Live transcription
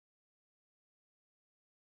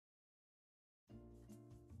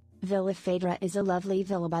Villa Faidra is a lovely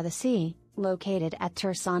villa by the sea, located at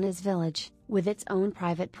Tersanas village, with its own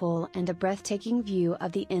private pool and a breathtaking view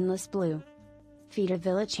of the endless blue. Fedra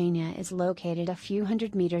Villa Chania is located a few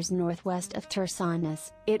hundred meters northwest of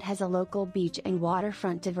Tersanas. It has a local beach and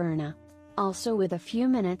waterfront taverna. Also with a few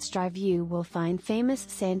minutes drive you will find famous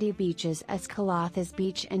sandy beaches as Calathas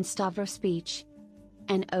Beach and Stavros Beach.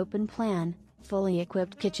 An open plan, fully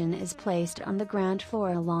equipped kitchen is placed on the ground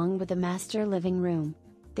floor along with the master living room.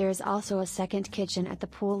 There is also a second kitchen at the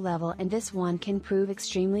pool level, and this one can prove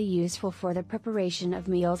extremely useful for the preparation of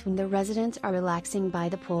meals when the residents are relaxing by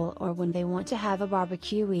the pool or when they want to have a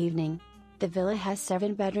barbecue evening. The villa has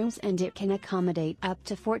 7 bedrooms and it can accommodate up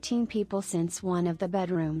to 14 people since one of the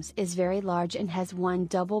bedrooms is very large and has 1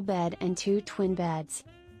 double bed and 2 twin beds.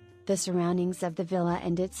 The surroundings of the villa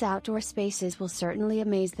and its outdoor spaces will certainly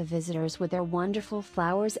amaze the visitors with their wonderful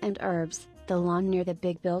flowers and herbs, the lawn near the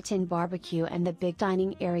big built-in barbecue and the big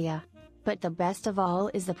dining area. But the best of all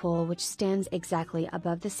is the pool, which stands exactly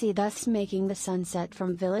above the sea, thus making the sunset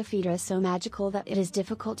from Villa Fedra so magical that it is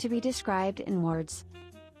difficult to be described in words.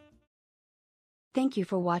 Thank you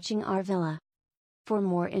for watching our villa. For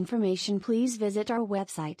more information please visit our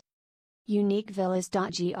website,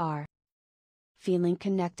 uniquevillas.gr. Feeling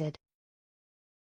connected.